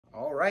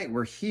right,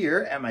 we're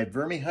here at my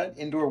VermiHut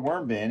indoor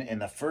worm bin,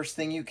 and the first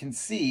thing you can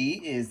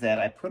see is that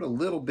I put a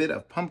little bit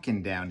of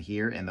pumpkin down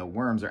here and the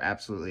worms are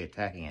absolutely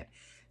attacking it.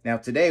 Now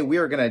today we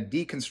are going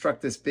to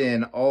deconstruct this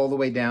bin all the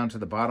way down to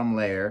the bottom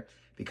layer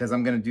because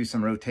I'm going to do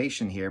some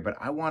rotation here, but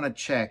I want to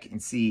check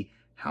and see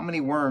how many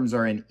worms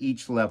are in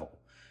each level.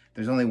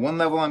 There's only one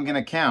level I'm going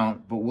to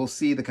count, but we'll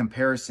see the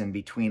comparison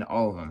between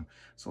all of them.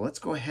 So let's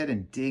go ahead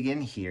and dig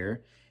in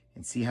here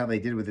and see how they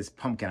did with this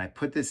pumpkin. I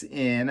put this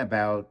in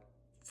about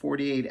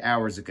 48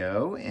 hours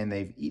ago, and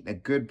they've eaten a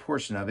good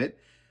portion of it.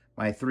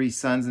 My three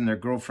sons and their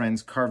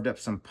girlfriends carved up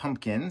some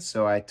pumpkins,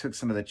 so I took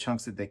some of the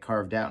chunks that they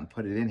carved out and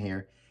put it in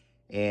here,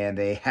 and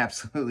they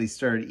absolutely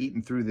started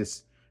eating through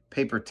this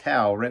paper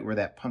towel right where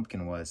that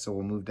pumpkin was. So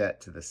we'll move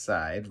that to the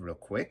side real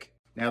quick.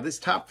 Now this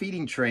top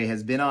feeding tray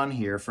has been on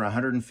here for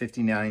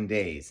 159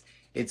 days.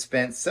 It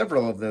spent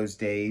several of those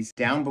days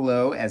down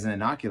below as an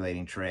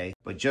inoculating tray,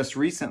 but just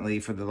recently,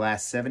 for the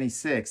last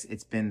 76,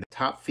 it's been the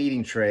top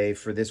feeding tray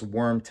for this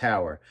worm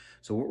tower.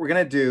 So what we're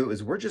gonna do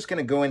is we're just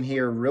gonna go in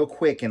here real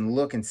quick and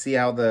look and see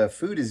how the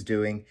food is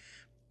doing,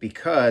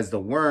 because the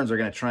worms are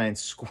gonna try and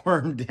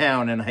squirm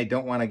down, and I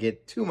don't wanna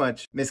get too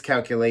much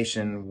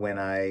miscalculation when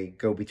I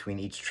go between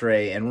each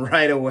tray. And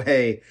right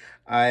away,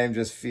 I am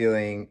just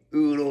feeling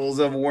oodles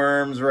of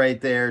worms right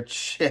there.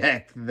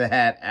 Check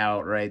that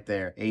out right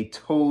there. A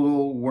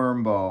total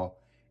worm ball.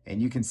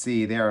 And you can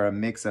see there are a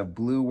mix of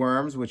blue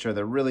worms, which are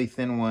the really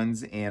thin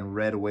ones, and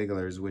red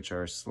wigglers, which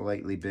are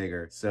slightly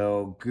bigger.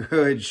 So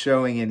good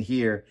showing in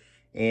here.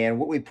 And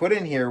what we put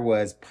in here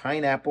was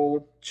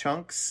pineapple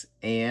chunks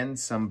and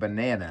some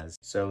bananas.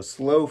 So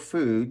slow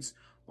foods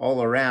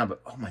all around.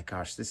 But oh my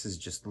gosh, this is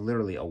just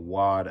literally a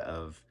wad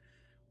of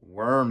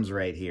worms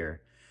right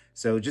here.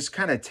 So just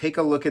kind of take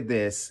a look at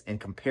this and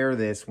compare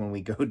this when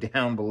we go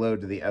down below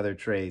to the other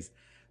trays,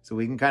 so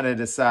we can kind of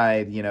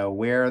decide, you know,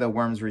 where are the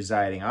worms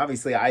residing.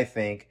 Obviously, I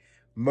think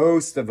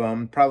most of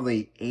them,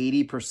 probably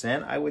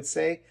 80%, I would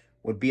say,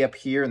 would be up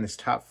here in this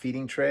top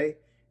feeding tray.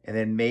 And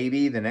then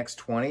maybe the next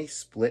 20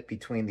 split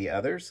between the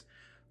others.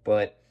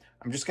 But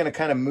I'm just going to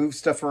kind of move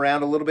stuff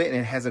around a little bit, and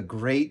it has a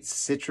great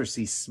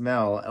citrusy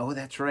smell. Oh,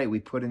 that's right. We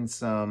put in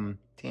some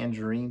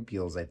tangerine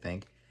peels, I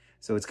think.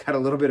 So it's got a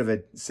little bit of a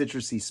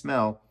citrusy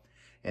smell.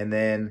 And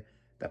then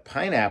the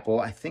pineapple,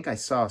 I think I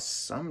saw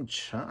some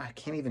chunk. I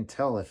can't even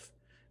tell if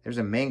there's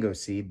a mango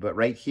seed, but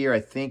right here I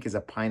think is a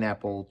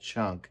pineapple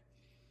chunk.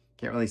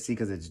 Can't really see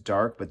because it's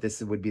dark, but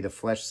this would be the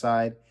flesh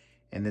side,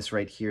 and this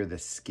right here, the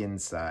skin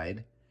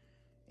side.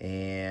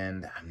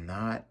 And I'm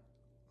not,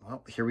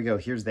 well, here we go.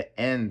 Here's the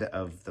end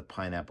of the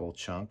pineapple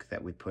chunk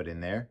that we put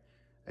in there.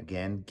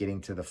 Again,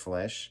 getting to the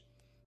flesh.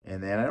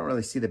 And then I don't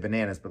really see the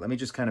bananas, but let me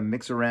just kind of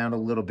mix around a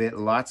little bit.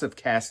 Lots of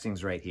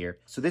castings right here.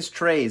 So this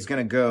tray is going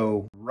to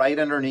go right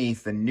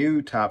underneath the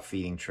new top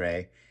feeding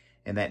tray.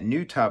 And that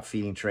new top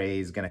feeding tray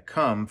is going to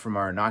come from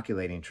our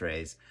inoculating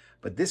trays.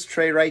 But this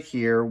tray right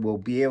here will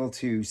be able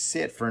to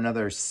sit for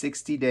another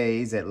 60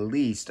 days at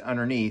least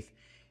underneath,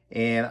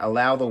 and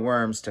allow the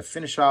worms to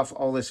finish off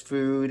all this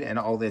food and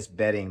all this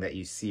bedding that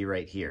you see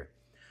right here.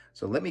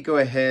 So let me go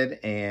ahead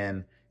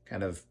and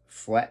kind of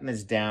flatten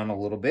this down a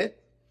little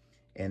bit.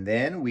 And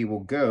then we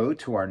will go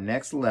to our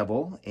next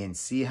level and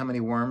see how many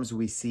worms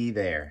we see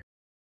there.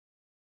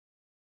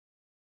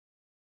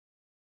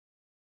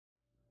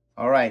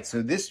 All right,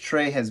 so this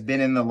tray has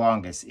been in the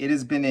longest. It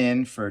has been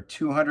in for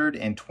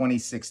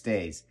 226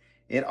 days.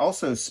 It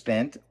also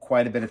spent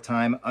quite a bit of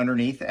time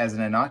underneath as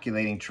an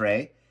inoculating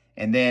tray,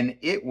 and then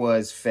it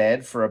was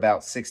fed for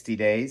about 60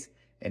 days,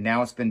 and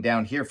now it's been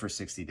down here for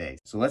 60 days.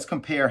 So let's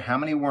compare how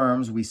many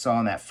worms we saw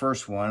in that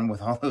first one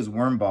with all those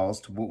worm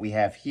balls to what we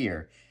have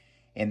here.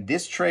 And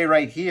this tray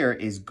right here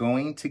is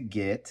going to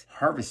get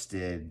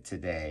harvested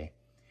today.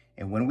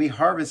 And when we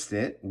harvest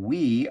it,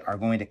 we are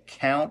going to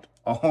count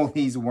all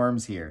these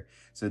worms here.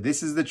 So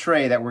this is the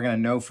tray that we're going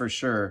to know for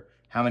sure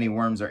how many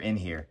worms are in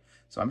here.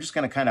 So I'm just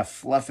going to kind of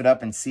fluff it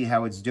up and see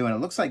how it's doing.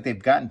 It looks like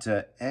they've gotten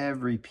to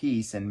every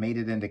piece and made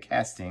it into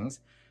castings.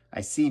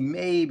 I see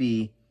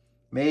maybe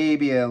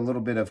a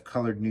little bit of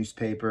colored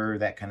newspaper,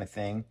 that kind of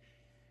thing.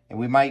 And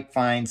we might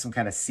find some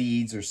kind of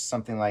seeds or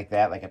something like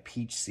that, like a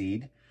peach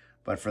seed.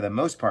 But for the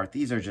most part,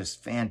 these are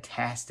just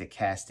fantastic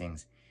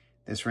castings.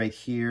 This right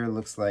here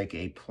looks like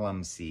a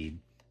plum seed.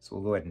 So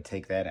we'll go ahead and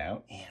take that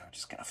out. And we're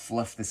just gonna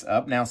fluff this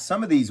up. Now,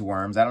 some of these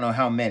worms, I don't know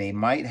how many,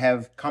 might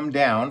have come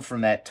down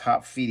from that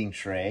top feeding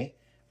tray,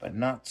 but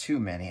not too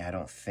many, I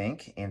don't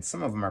think. And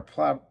some of them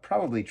are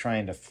probably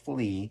trying to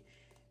flee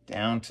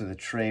down to the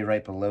tray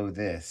right below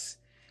this.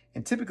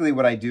 And typically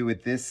what I do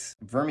with this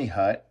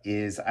VermiHut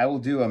is I will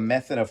do a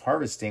method of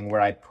harvesting where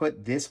I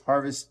put this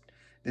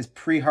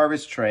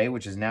pre-harvest tray,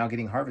 which is now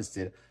getting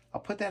harvested,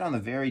 I'll put that on the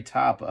very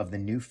top of the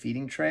new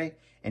feeding tray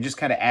and just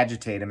kind of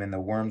agitate them, and the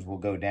worms will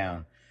go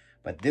down.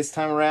 But this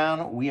time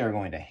around, we are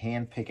going to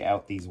hand pick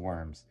out these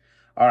worms.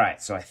 All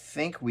right, so I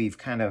think we've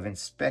kind of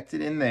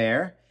inspected in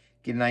there,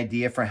 get an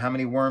idea for how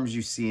many worms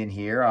you see in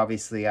here.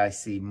 Obviously, I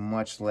see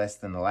much less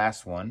than the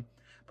last one,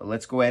 but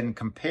let's go ahead and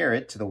compare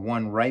it to the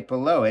one right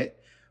below it,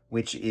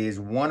 which is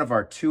one of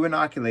our 2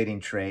 inoculating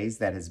trays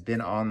that has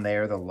been on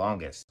there the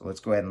longest. So let's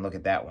go ahead and look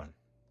at that one.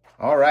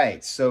 All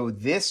right, so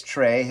this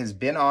tray has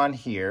been on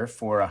here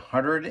for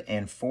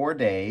 104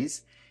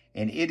 days,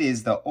 and it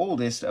is the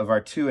oldest of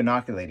our 2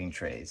 inoculating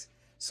trays.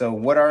 So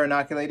what are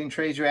inoculating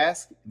trays, you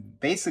ask?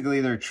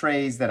 Basically, they're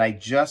trays that I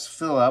just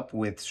fill up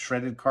with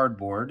shredded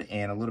cardboard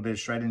and a little bit of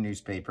shredded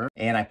newspaper,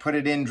 and I put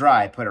it in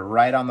dry, put it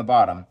right on the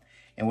bottom.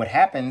 And what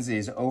happens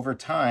is over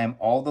time,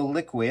 all the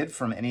liquid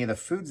from any of the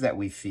foods that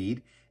we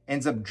feed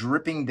ends up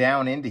dripping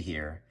down into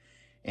here.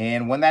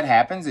 And when that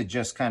happens, it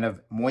just kind of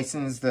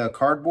moistens the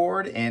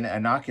cardboard and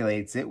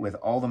inoculates it with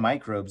all the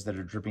microbes that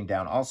are dripping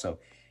down also.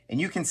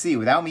 And you can see,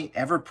 without me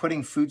ever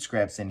putting food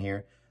scraps in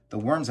here, the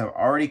worms have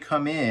already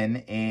come in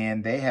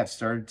and they have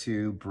started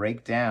to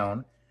break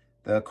down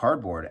the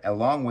cardboard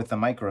along with the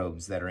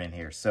microbes that are in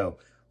here. So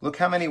look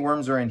how many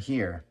worms are in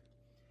here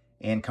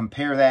and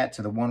compare that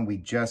to the one we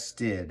just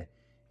did.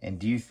 And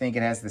do you think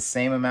it has the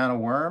same amount of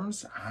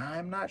worms?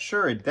 I'm not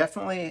sure. It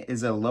definitely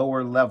is a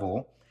lower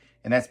level,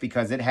 and that's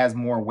because it has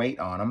more weight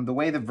on them. The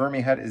way the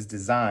VermiHut is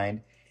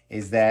designed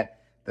is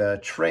that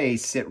the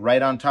trays sit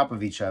right on top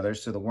of each other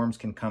so the worms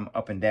can come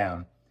up and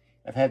down.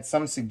 I've had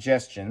some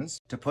suggestions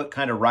to put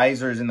kind of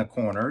risers in the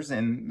corners,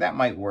 and that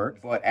might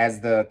work. But as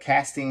the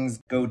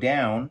castings go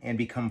down and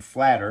become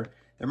flatter,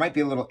 there might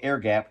be a little air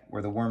gap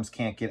where the worms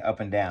can't get up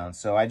and down.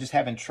 So I just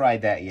haven't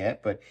tried that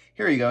yet. But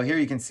here you go. Here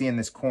you can see in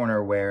this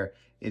corner where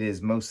it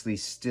is mostly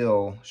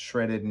still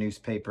shredded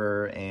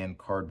newspaper and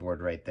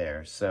cardboard right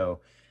there. So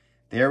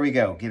there we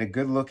go. Get a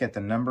good look at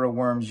the number of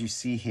worms you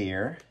see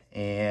here.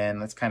 And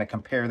let's kind of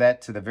compare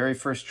that to the very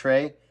first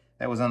tray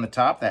that was on the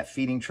top, that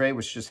feeding tray,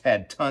 which just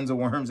had tons of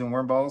worms and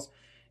worm balls,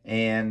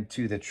 and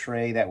to the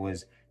tray that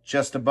was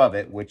just above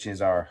it, which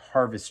is our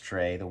harvest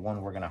tray, the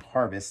one we're going to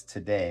harvest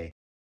today.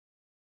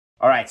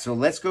 All right, so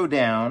let's go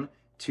down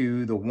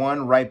to the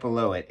one right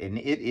below it, and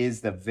it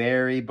is the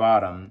very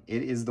bottom.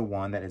 It is the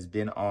one that has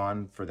been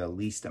on for the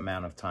least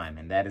amount of time,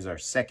 and that is our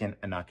second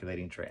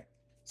inoculating tray.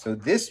 So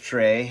this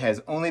tray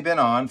has only been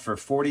on for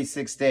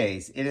 46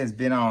 days. It has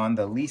been on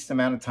the least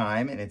amount of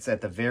time, and it's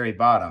at the very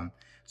bottom.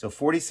 So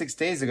 46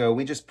 days ago,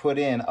 we just put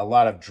in a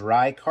lot of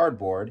dry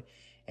cardboard,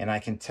 and I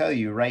can tell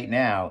you right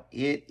now,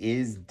 it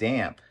is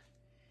damp.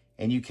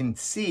 And you can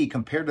see,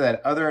 compared to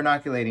that other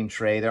inoculating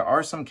tray, there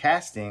are some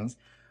castings,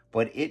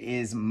 but it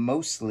is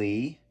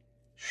mostly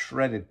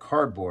shredded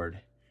cardboard.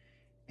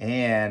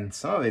 And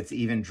some of it's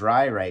even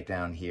dry right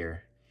down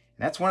here.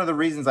 And that's one of the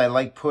reasons I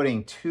like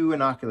putting 2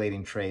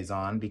 inoculating trays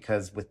on,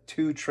 because with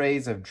 2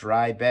 trays of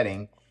dry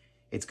bedding,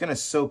 it's going to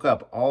soak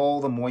up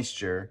all the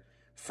moisture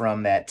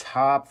from that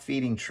top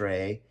feeding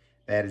tray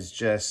that is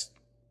just,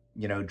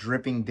 you know,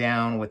 dripping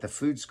down with the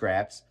food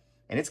scraps.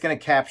 And it's going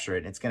to capture it.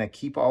 And it's going to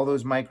keep all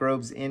those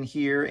microbes in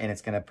here, and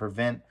it's going to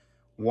prevent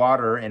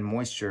water and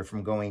moisture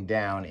from going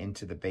down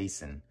into the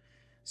basin.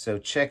 So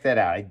check that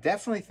out. I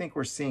definitely think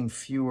we're seeing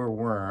fewer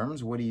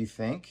worms. What do you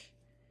think?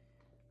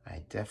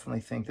 I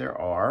definitely think there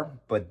are,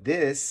 but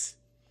this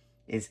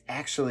is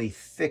actually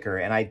thicker.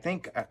 And I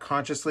think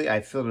consciously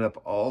I filled it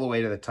up all the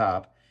way to the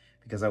top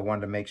because I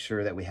wanted to make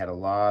sure that we had a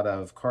lot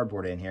of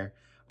cardboard in here.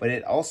 But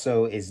it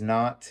also is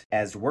not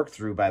as worked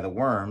through by the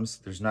worms.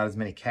 There's not as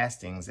many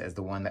castings as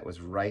the one that was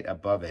right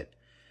above it.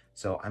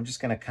 So I'm just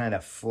going to kind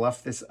of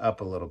fluff this up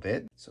a little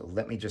bit. So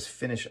let me just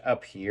finish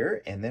up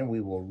here, and then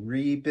we will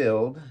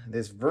rebuild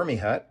this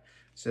VermiHut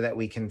so that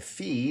we can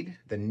feed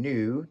the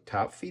new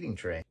top feeding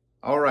tray.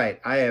 All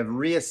right, I have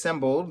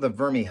reassembled the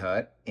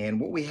VermiHut, and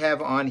what we have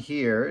on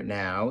here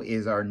now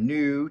is our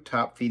new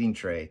top feeding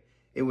tray.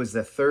 It was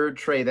the 3rd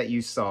tray that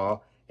you saw,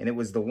 and it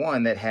was the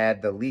one that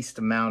had the least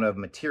amount of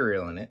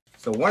material in it.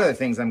 So one of the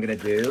things I'm going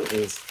to do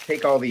is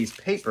take all these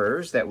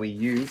papers that we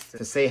used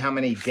to say how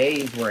many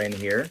days were in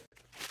here,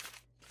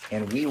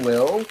 and we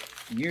will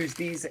use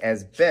these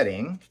as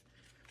bedding.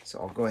 So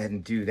I'll go ahead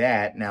and do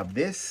that. Now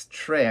this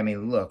tray, I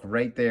mean, look,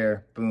 right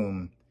there,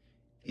 boom,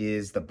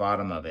 is the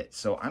bottom of it.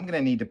 So I'm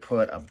gonna need to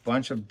put a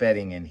bunch of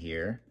bedding in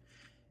here,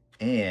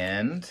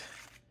 and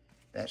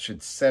that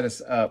should set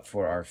us up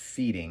for our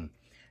feeding.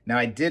 Now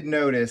I did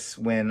notice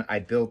when I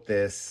built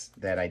this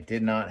that I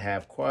did not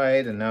have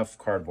quite enough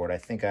cardboard. I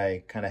think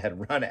I kind of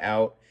had run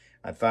out.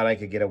 I thought I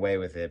could get away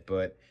with it,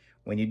 but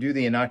when you do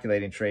the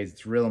inoculating trays,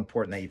 it's real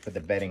important that you put the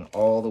bedding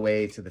all the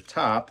way to the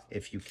top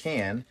if you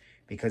can,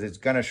 because it's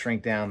going to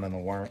shrink down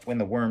when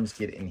the worms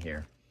get in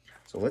here.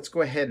 So let's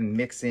go ahead and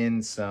mix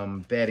in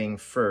some bedding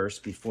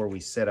first before we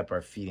set up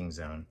our feeding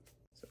zone.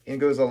 So in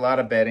goes a lot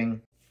of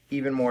bedding,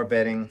 even more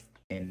bedding,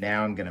 and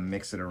now I'm going to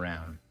mix it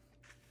around.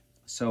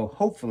 So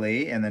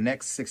hopefully in the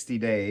next 60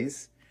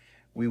 days,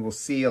 we will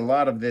see a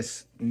lot of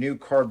this new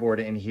cardboard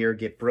in here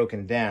get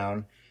broken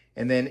down.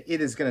 And then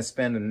it is going to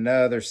spend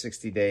another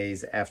 60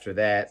 days after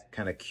that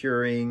kind of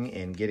curing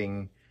and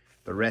getting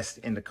the rest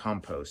into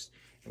compost.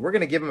 And we're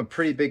going to give them a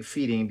pretty big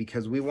feeding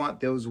because we want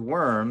those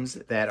worms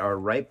that are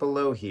right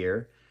below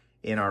here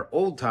in our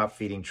old top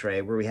feeding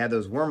tray where we had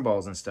those worm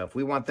balls and stuff.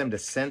 We want them to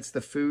sense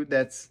the food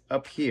that's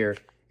up here,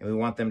 and we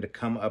want them to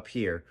come up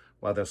here.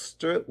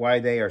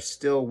 while they are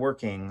still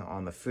working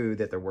on the food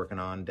that they're working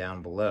on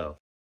down below.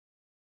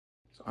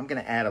 So I'm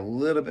going to add a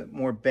little bit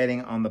more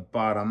bedding on the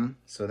bottom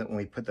so that when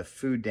we put the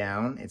food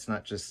down, it's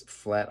not just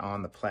flat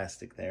on the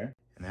plastic there.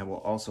 And that will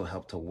also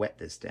help to wet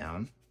this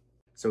down.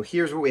 So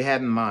here's what we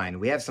had in mind.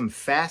 We have some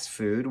fast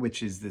food,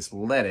 which is this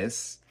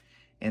lettuce.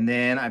 And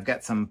then I've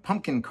got some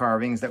pumpkin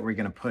carvings that we're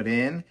going to put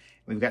in.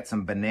 We've got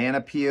some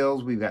banana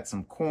peels. We've got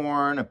some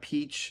corn, a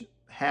peach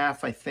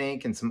half, I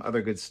think, and some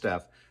other good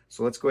stuff.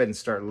 So let's go ahead and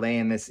start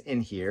laying this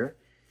in here.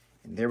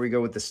 And there we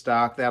go with the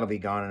stock. That'll be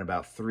gone in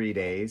about 3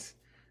 days.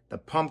 The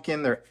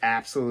pumpkin, they're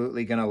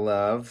absolutely going to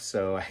love,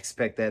 so I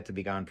expect that to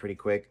be gone pretty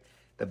quick.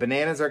 The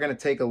bananas are going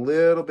to take a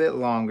little bit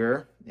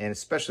longer, and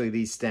especially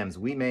these stems.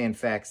 We may, in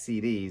fact, see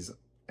these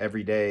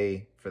every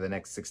day for the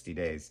next 60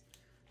 days.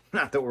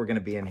 Not that we're going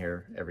to be in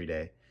here every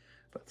day,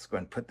 but let's go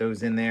ahead and put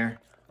those in there.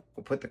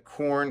 We'll put the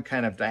corn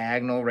kind of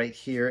diagonal right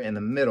here in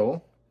the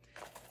middle,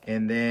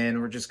 and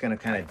then we're just going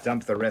to kind of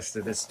dump the rest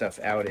of this stuff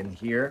out in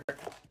here.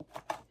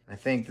 I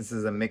think this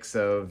is a mix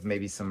of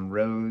maybe some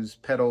rose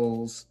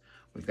petals.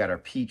 We've got our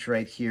peach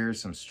right here,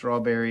 some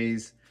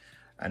strawberries,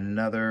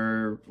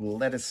 another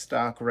lettuce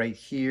stalk right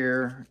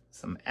here,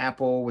 some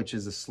apple, which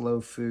is a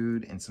slow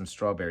food, and some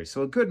strawberries.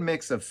 So a good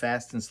mix of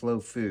fast and slow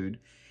food.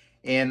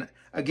 And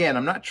again,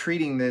 I'm not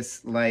treating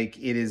this like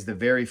it is the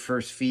very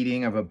first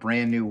feeding of a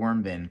brand new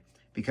worm bin,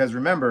 because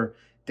remember,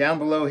 down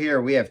below here,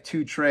 we have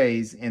 2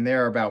 trays and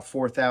there are about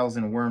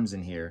 4,000 worms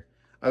in here,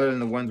 other than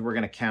the ones we're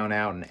going to count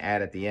out and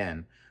add at the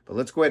end. But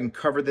let's go ahead and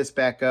cover this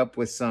back up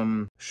with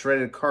some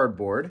shredded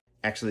cardboard.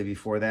 Actually,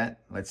 before that,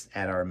 let's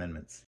add our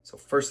amendments. So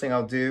first thing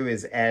I'll do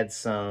is add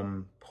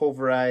some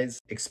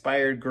pulverized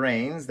expired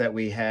grains that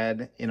we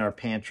had in our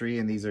pantry.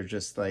 And these are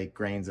just like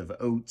grains of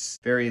oats,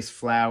 various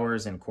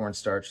flours and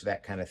cornstarch,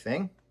 that kind of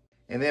thing.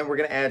 And then we're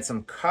going to add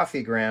some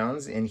coffee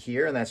grounds in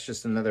here. And that's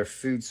just another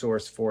food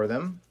source for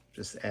them.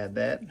 Just add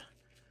that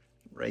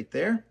right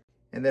there.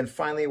 And then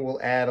finally,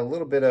 we'll add a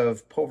little bit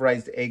of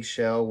pulverized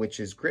eggshell, which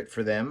is grit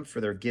for them,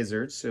 for their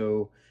gizzards,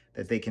 so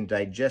that they can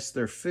digest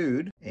their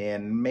food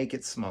and make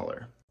it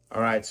smaller.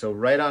 All right, so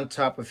right on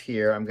top of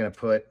here, I'm gonna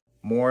put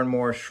more and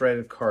more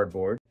shredded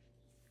cardboard.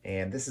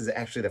 And this is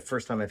actually the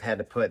first time I've had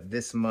to put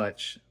this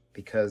much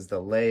because the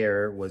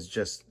layer was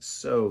just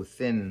so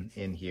thin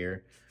in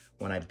here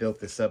when I built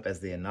this up as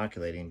the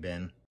inoculating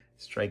bin.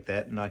 Strike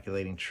that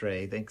inoculating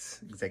tray. Thanks,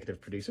 executive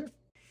producer.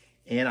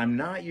 And I'm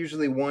not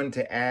usually one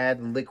to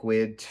add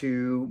liquid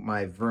to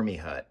my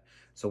VermiHut.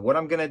 So what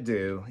I'm gonna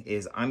do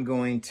is I'm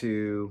going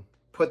to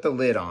put the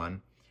lid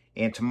on,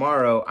 and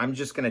tomorrow I'm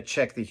just going to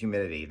check the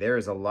humidity. There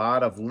is a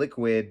lot of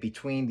liquid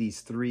between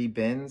these 3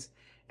 bins,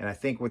 and I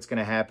think what's going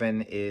to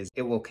happen is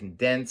it will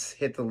condense,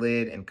 hit the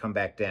lid, and come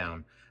back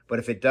down. But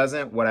if it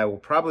doesn't, what I will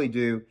probably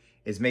do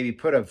is maybe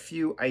put a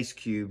few ice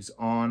cubes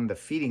on the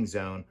feeding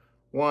zone.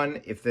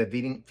 One, if the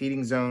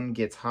feeding zone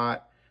gets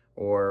hot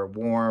or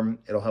warm,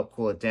 it'll help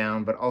cool it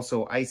down, but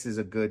also ice is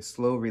a good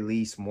slow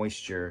release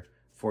moisture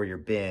for your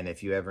bin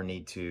if you ever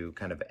need to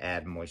kind of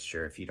add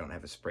moisture, if you don't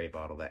have a spray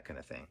bottle, that kind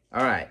of thing.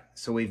 All right,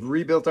 so we've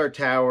rebuilt our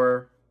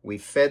tower.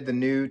 We've fed the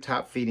new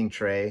top feeding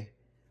tray.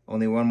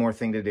 Only one more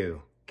thing to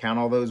do. Count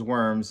all those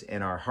worms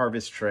in our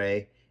harvest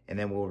tray, and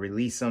then we'll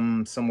release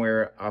them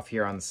somewhere off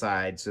here on the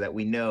side so that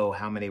we know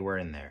how many were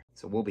in there.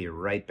 So we'll be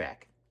right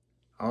back.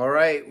 All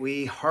right,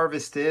 we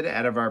harvested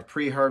out of our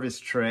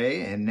pre-harvest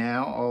tray, and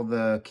now all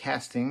the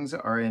castings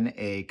are in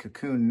a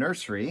cocoon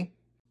nursery.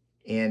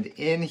 And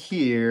in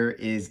here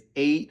is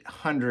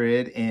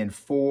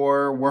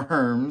 804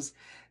 worms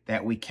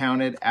that we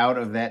counted out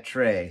of that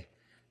tray.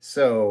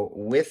 So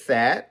with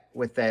that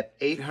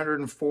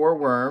 804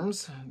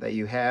 worms that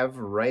you have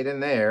right in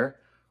there,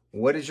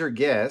 what is your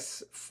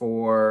guess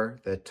for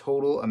the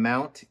total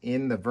amount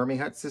in the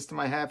VermiHut system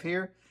I have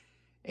here?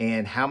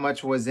 And how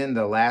much was in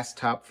the last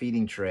top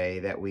feeding tray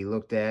that we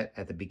looked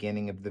at the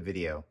beginning of the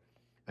video?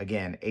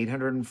 Again,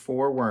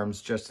 804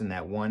 worms just in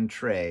that one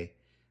tray.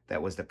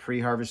 That was the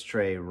pre-harvest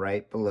tray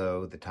right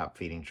below the top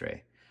feeding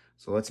tray.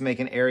 So let's make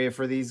an area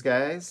for these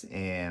guys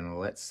and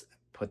let's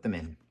put them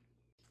in.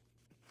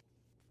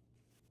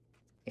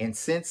 And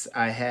since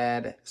I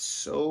had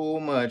so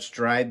much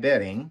dry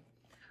bedding,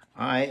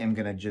 I am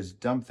gonna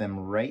just dump them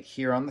right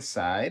here on the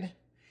side.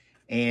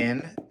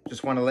 And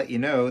just wanna let you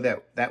know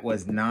that that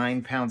was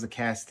 9 pounds of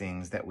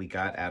castings that we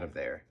got out of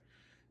there.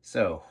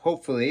 So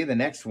hopefully the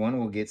next one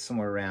will get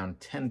somewhere around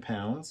 10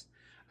 pounds.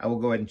 I will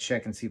go ahead and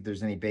check and see if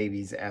there's any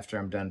babies after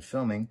I'm done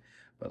filming.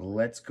 But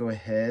let's go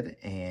ahead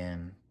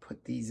and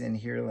put these in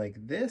here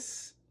like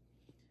this.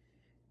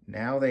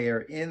 Now they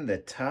are in the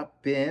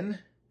top bin.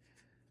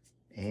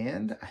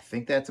 And I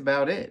think that's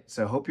about it.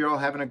 So I hope you're all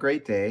having a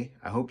great day.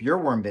 I hope your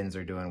worm bins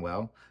are doing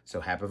well.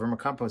 So happy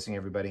vermicomposting,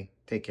 everybody.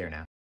 Take care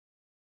now.